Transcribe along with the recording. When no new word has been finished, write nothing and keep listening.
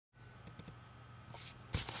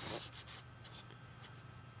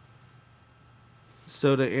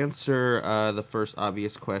So to answer the first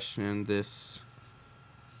obvious question, this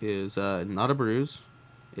is not a bruise.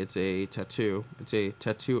 It's a tattoo. It's a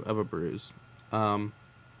tattoo of a bruise. Um,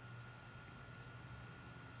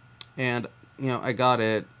 and, I got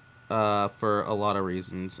it for a lot of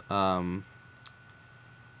reasons. I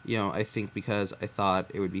think because I thought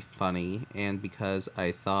it would be funny, and because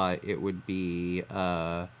I thought it would be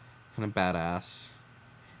kind of badass.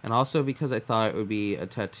 And also because I thought it would be a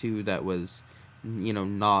tattoo that was,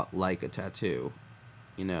 not like a tattoo.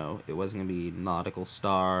 It wasn't going to be nautical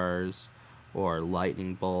stars or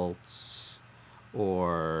lightning bolts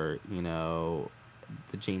or, the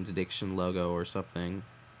Jane's Addiction logo or something.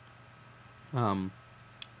 But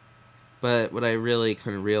what I really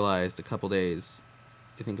kind of realized a couple days,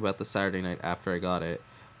 I think about the Saturday night after I got it,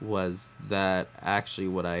 was that actually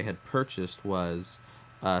what I had purchased was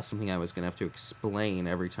something I was going to have to explain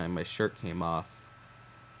every time my shirt came off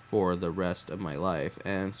for the rest of my life.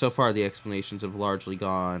 And so far the explanations have largely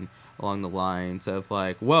gone along the lines of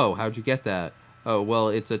like, whoa, how'd you get that? Oh, well,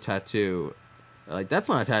 it's a tattoo. They're like, that's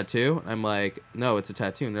not a tattoo. I'm like, no, it's a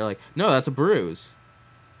tattoo. And they're like, no, that's a bruise.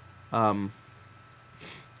 So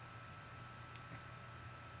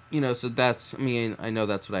that's, I know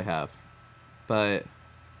that's what I have. But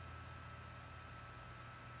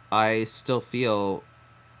I still feel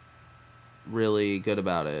really good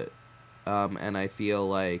about it. And I feel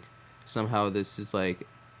like somehow this is like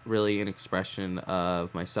really an expression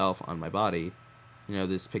of myself on my body.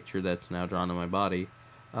 This picture that's now drawn on my body.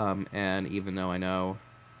 And even though I know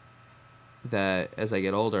that as I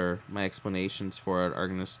get older, my explanations for it are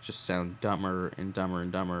going to just sound dumber and dumber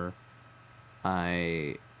and dumber,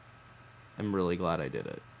 I am really glad I did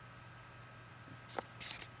it.